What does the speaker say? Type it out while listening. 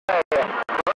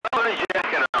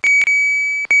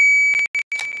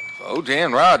OJ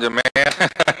and Roger, man.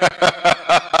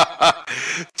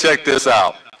 Check this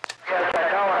out. Yes, I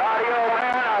know. Audio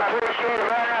man, I appreciate it,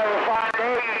 man. Have a fine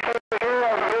day. You two here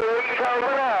on the week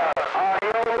over there.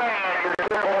 Audio man, you're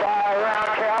triple fly around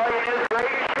Cali in this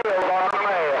great shield on the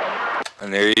mail.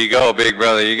 And there you go, big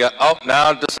brother. You got, oh,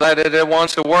 now decided it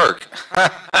wants to work.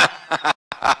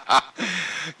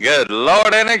 Good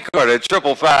Lord, and it could.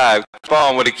 555. Keep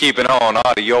on with it, keeping on.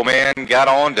 Audio man, got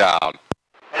on down.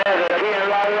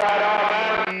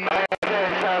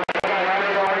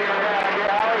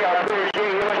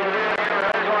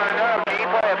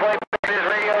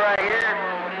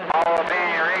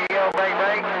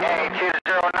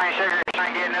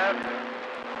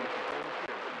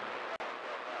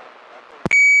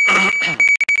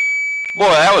 Boy,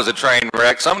 that was a train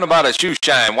wreck. Something about a shoe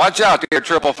shine. Watch out there,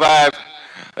 555.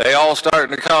 They all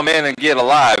starting to come in and get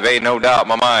alive. Ain't no doubt in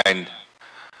my mind.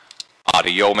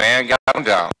 Audio man got them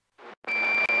down.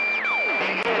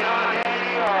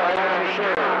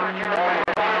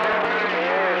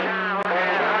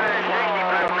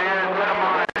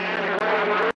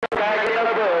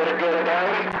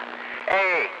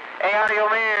 Hey, Audio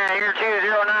man, here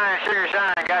 209, sugar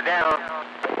sign, got down.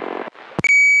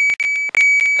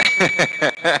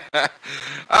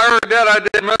 I heard that. I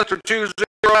did. Mr.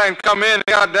 209 come in and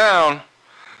got down.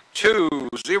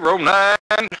 209.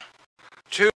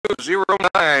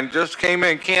 209 just came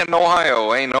in Canton,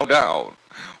 Ohio. Ain't no doubt.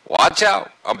 Watch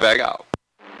out. I'm back out.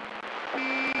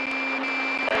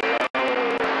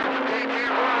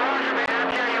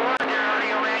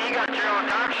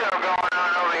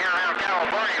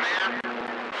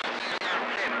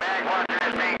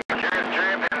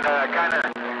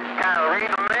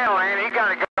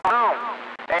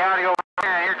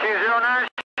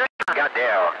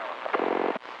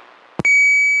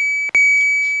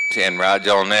 And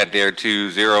Roger on that there,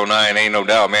 209. Ain't no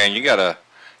doubt, man. You got a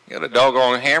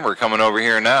doggone hammer coming over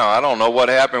here now. I don't know what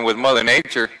happened with Mother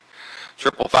Nature.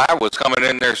 555 was coming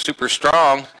in there super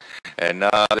strong, and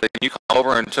then you come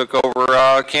over and took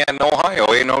over Canton,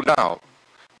 Ohio. Ain't no doubt.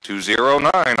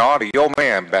 209 Audio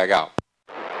man, back out.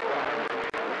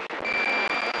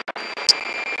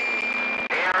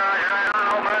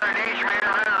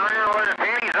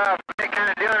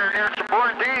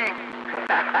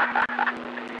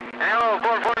 Hello,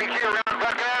 442 around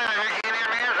Buckeye. You there,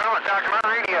 man? So I want to talk to my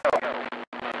radio.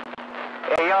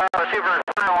 Hey, y'all have a super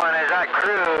fun one as I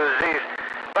cruise these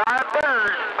 5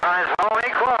 birds on this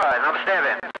homemade quad. I'm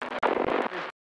stepping.